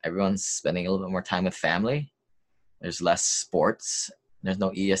two, everyone's spending a little bit more time with family. There's less sports. There's no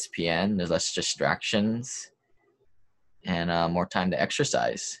ESPN. There's less distractions. And more time to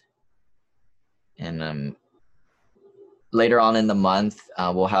exercise. And later on in the month,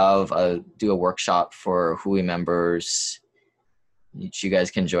 we'll do a workshop for Hui members, which you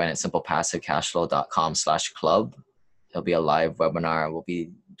guys can join at simplepassivecashflow.com/club. It'll be a live webinar. We'll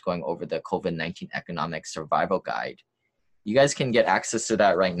be going over the COVID-19 economic survival guide. You guys can get access to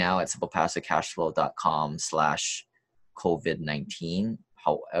that right now at simplepassivecashflow.com/COVID-19.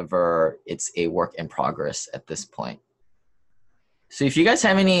 However, it's a work in progress at this point. So if you guys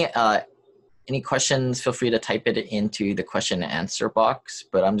have any questions, feel free to type it into the question and answer box.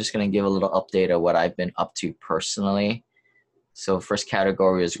 But I'm just going to give a little update of what I've been up to personally. So first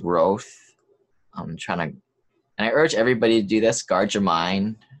category is growth. And I urge everybody to do this. Guard your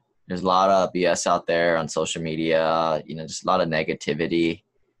mind. There's a lot of BS out there on social media, just a lot of negativity.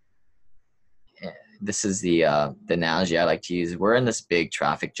 This is the analogy I like to use. We're in this big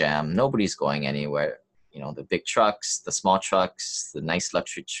traffic jam. Nobody's going anywhere. The big trucks, the small trucks, the nice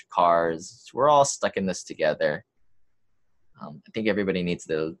luxury cars, we're all stuck in this together. I think everybody needs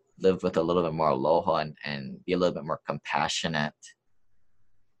to live with a little bit more aloha and be a little bit more compassionate.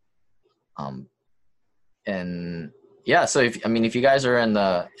 And yeah, so if you guys are in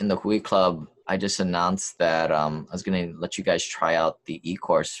the Hui Club, I just announced that I was going to let you guys try out the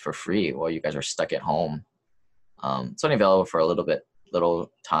e-course for free while you guys are stuck at home. It's only available for a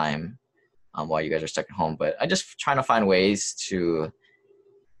little time. while you guys are stuck at home. But I just trying to find ways to,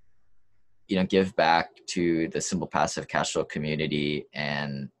 give back to the Simple Passive Cash Flow community.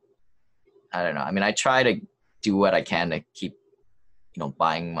 And I don't know. I mean, I try to do what I can to keep,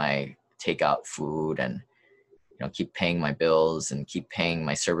 buying my takeout food and, keep paying my bills and keep paying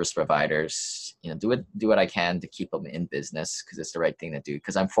my service providers, do what I can to keep them in business, because it's the right thing to do.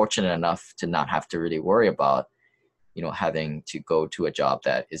 Because I'm fortunate enough to not have to really worry about, having to go to a job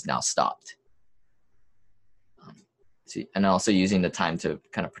that is now stopped. And also using the time to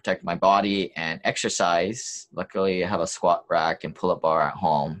kind of protect my body and exercise. Luckily, I have a squat rack and pull-up bar at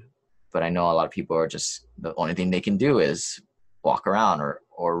home. But I know a lot of people are just, the only thing they can do is walk around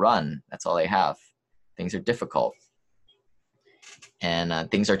or run. That's all they have. Things are difficult. And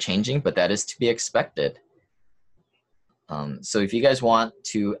things are changing, but that is to be expected. So if you guys want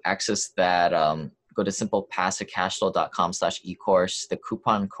to access that, go to simplepassivecashflow.com/ecourse. The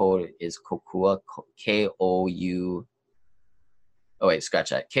coupon code is KOKUA, K-O-U, oh wait, scratch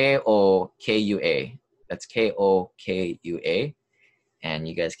that, K-O-K-U-A. That's K-O-K-U-A. And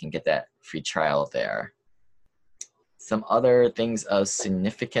you guys can get that free trial there. Some other things of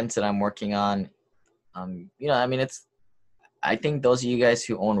significance that I'm working on, I think those of you guys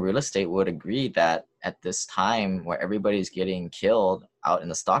who own real estate would agree that at this time where everybody's getting killed out in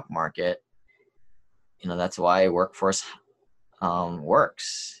the stock market, that's why workforce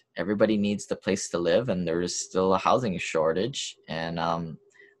works. Everybody needs the place to live, and there's still a housing shortage. And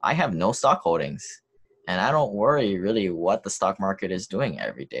I have no stock holdings, and I don't worry really what the stock market is doing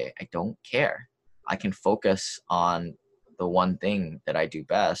every day. I don't care. I can focus on the one thing that I do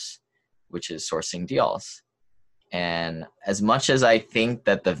best, which is sourcing deals. And as much as I think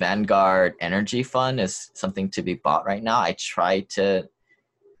that the Vanguard Energy Fund is something to be bought right now,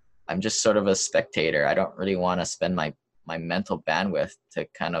 I'm just sort of a spectator. I don't really want to spend my mental bandwidth to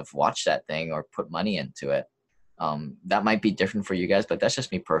kind of watch that thing or put money into it. That might be different for you guys, but that's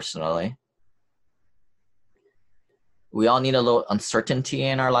just me personally. We all need a little uncertainty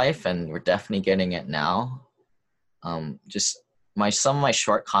in our life, and we're definitely getting it now. Some of my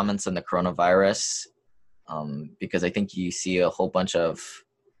short comments on the coronavirus, because I think you see a whole bunch of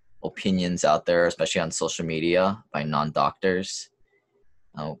opinions out there, especially on social media by non-doctors.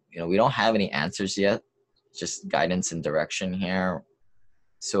 We don't have any answers yet, just guidance and direction here.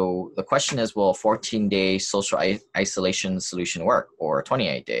 So the question is, will a 14-day social isolation solution work, or a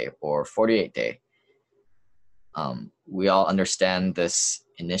 28-day or 48-day? We all understand this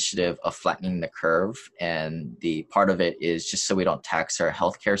initiative of flattening the curve, and the part of it is just so we don't tax our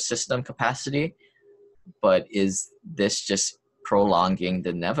healthcare system capacity. But is this just prolonging the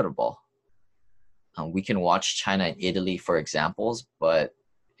inevitable? We can watch China and Italy for examples, but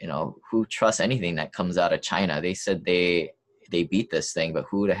who trusts anything that comes out of China? They said they beat this thing, but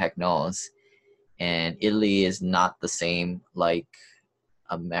who the heck knows? And Italy is not the same like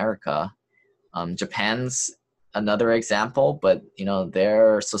America. Japan's another example, but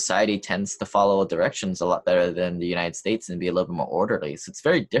their society tends to follow directions a lot better than the United States and be a little bit more orderly. So it's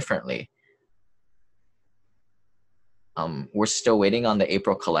very differently. We're still waiting on the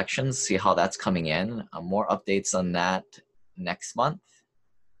April collections, see how that's coming in. More updates on that next month,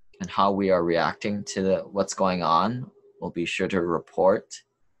 and how we are reacting to what's going on. We'll be sure to report.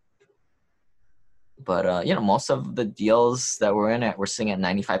 But most of the deals that we're seeing at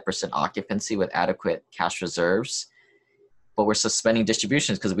 95% occupancy with adequate cash reserves. But we're suspending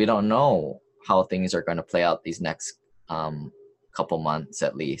distributions because we don't know how things are going to play out these next couple months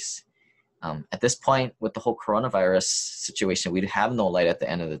at least. At this point, with the whole coronavirus situation, we have no light at the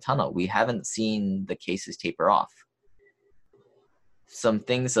end of the tunnel. We haven't seen the cases taper off. Some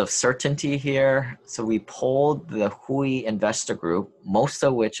things of certainty here. So we polled the Hui investor group, most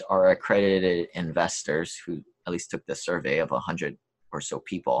of which are accredited investors who at least took the survey of 100 or so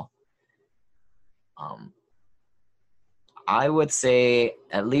people. I would say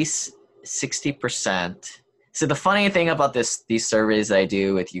at least 60%. So the funny thing about these surveys I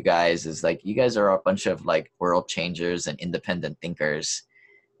do with you guys is like, you guys are a bunch of like world changers and independent thinkers.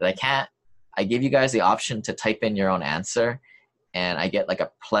 But I give you guys the option to type in your own answer, and I get like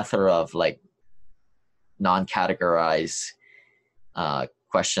a plethora of like non-categorized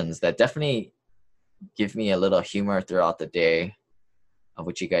questions that definitely give me a little humor throughout the day of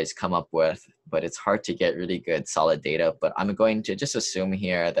what you guys come up with, but it's hard to get really good solid data. But I'm going to just assume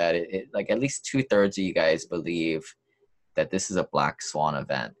here that it like at least 2/3 of you guys believe that this is a black swan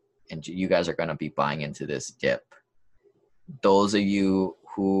event, and you guys are going to be buying into this dip. Those of you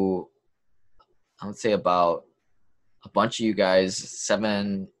who, I would say about a bunch of you guys,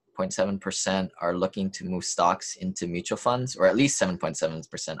 7 7.7% are looking to move stocks into mutual funds, or at least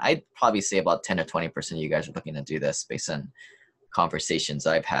 7.7%. I'd probably say about 10 or 20% of you guys are looking to do this based on conversations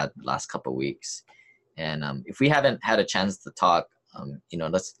I've had the last couple of weeks. And if we haven't had a chance to talk,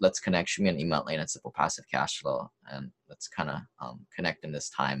 let's connect. Shoot me an email, Lane at Simple Passive Cash Flow, and let's kind of connect in this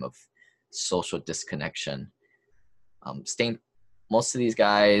time of social disconnection. Most of these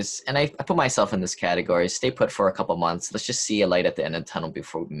guys, and I put myself in this category, stay put for a couple months. Let's just see a light at the end of the tunnel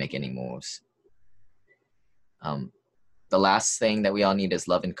before we make any moves. The last thing that we all need is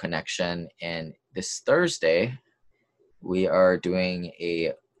love and connection. And this Thursday, we are doing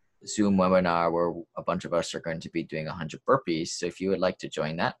a Zoom webinar where a bunch of us are going to be doing 100 burpees. So if you would like to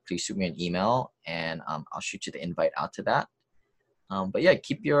join that, please shoot me an email and I'll shoot you the invite out to that. But yeah,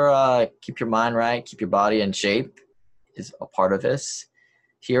 keep your mind right, keep your body in shape is a part of this.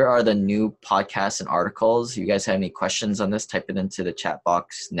 Here are the new podcasts and articles. If you guys have any questions on this, type it into the chat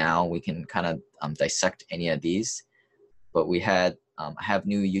box now. We can kind of dissect any of these. But we have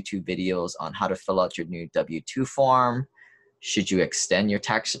new YouTube videos on how to fill out your new W-2 form. Should you extend your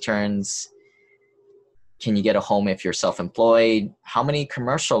tax returns? Can you get a home if you're self-employed? How many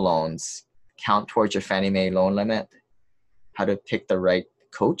commercial loans count towards your Fannie Mae loan limit? How to pick the right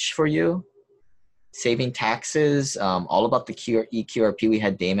coach for you? Saving taxes, all about the EQRP. We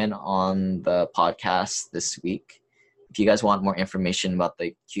had Damon on the podcast this week. If you guys want more information about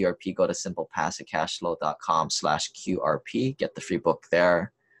the QRP, go to simplepassivecashflow.com/QRP. Get the free book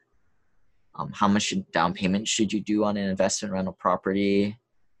there. How much down payment should you do on an investment rental property?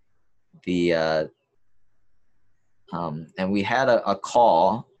 And we had a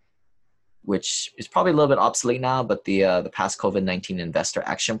call, which is probably a little bit obsolete now, but the past COVID-19 investor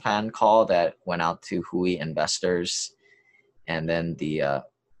action plan call that went out to Hui investors, and then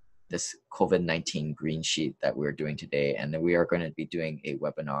this COVID-19 green sheet that we're doing today. And then we are going to be doing a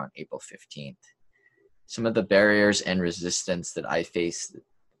webinar on April 15th. Some of the barriers and resistance that I face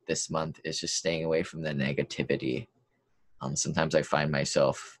this month is just staying away from the negativity. Sometimes I find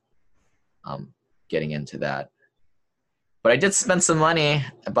myself getting into that. But I did spend some money.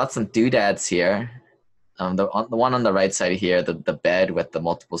 I bought some doodads here. The one on the right side here, the bed with the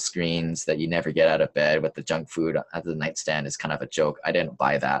multiple screens that you never get out of bed with the junk food at the nightstand is kind of a joke. I didn't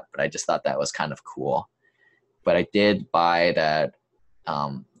buy that, but I just thought that was kind of cool. But I did buy that,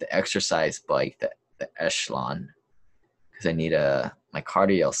 the exercise bike, the Echelon, because I need my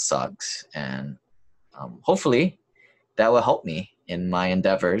cardio sucks. And hopefully that will help me in my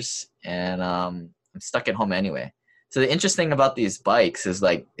endeavors. And I'm stuck at home anyway. So the interesting thing about these bikes is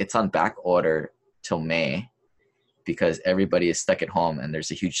like it's on back order till May because everybody is stuck at home and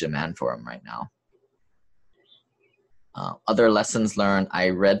there's a huge demand for them right now. Other lessons learned, I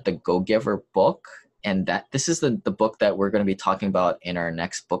read the Go Giver book, and this is the book that we're going to be talking about in our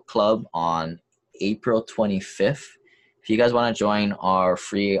next book club on April 25th. If you guys want to join our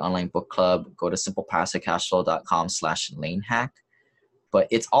free online book club, go to simplepassivecashflow.com/lanehack. But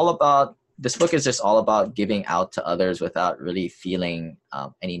it's all about, this book is just all about giving out to others without really feeling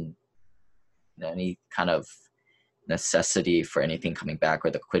any kind of necessity for anything coming back, or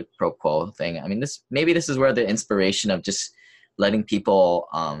the quid pro quo thing. I mean, maybe this is where the inspiration of just letting people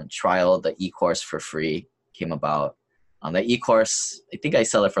trial the e-course for free came about. The e-course, I think I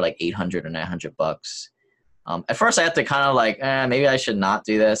sell it for like $800 or $900. At first I had to kind of like, maybe I should not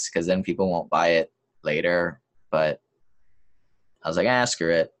do this because then people won't buy it later. But I was like,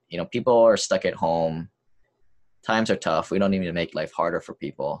 screw it. You know, people are stuck at home. Times are tough. We don't need to make life harder for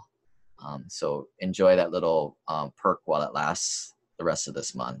people. So enjoy that little perk while it lasts the rest of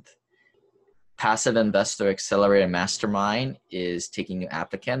this month. Passive Investor Accelerator Mastermind is taking new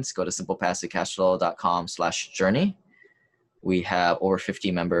applicants. Go to simplepassivecashflow.com/journey. We have over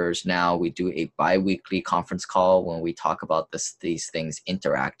 50 members now. We do a bi-weekly conference call when we talk about these things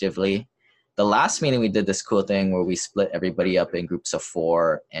interactively. The last meeting we did this cool thing where we split everybody up in groups of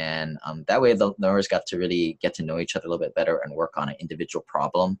 4, and that way the members got to really get to know each other a little bit better and work on an individual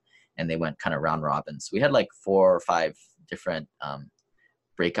problem, and they went kind of round robins. We had like 4 or 5 different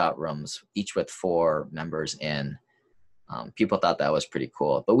breakout rooms, each with 4 members in. People thought that was pretty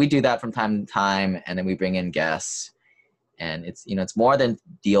cool, but we do that from time to time, and then we bring in guests, and it's more than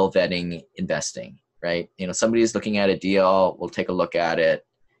deal vetting investing, right? Somebody's looking at a deal, we'll take a look at it.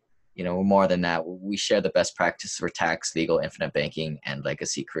 More than that, we share the best practice for tax, legal, infinite banking, and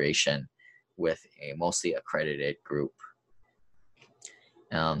legacy creation with a mostly accredited group.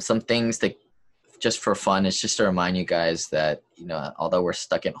 Some things that just for fun is just to remind you guys that, although we're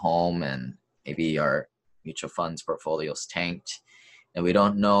stuck at home and maybe our mutual funds portfolios tanked and we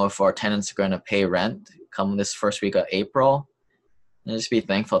don't know if our tenants are going to pay rent come this first week of April, And just be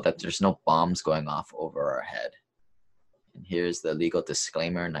thankful that there's no bombs going off over our head. And here's the legal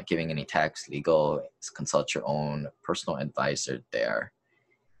disclaimer, not giving any tax, legal, consult your own personal advisor there.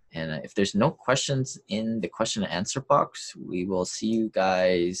 And if there's no questions in the question and answer box, we will see you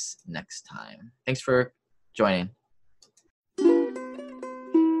guys next time. Thanks for joining.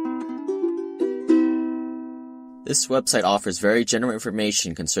 This website offers very general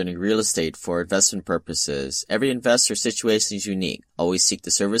information concerning real estate for investment purposes. Every investor situation is unique. Always seek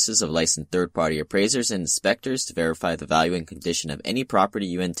the services of licensed third-party appraisers and inspectors to verify the value and condition of any property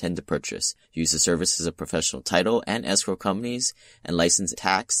you intend to purchase. Use the services of professional title and escrow companies and licensed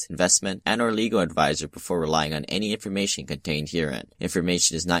tax, investment, and or legal advisor before relying on any information contained herein.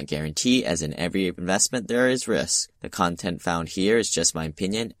 Information is not guaranteed, as in every investment there is risk. The content found here is just my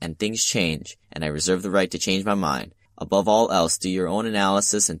opinion, and things change, and I reserve the right to change my mind. Above all else, do your own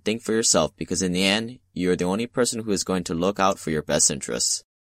analysis and think for yourself, because in the end, you are the only person who is going to look out for your best interests.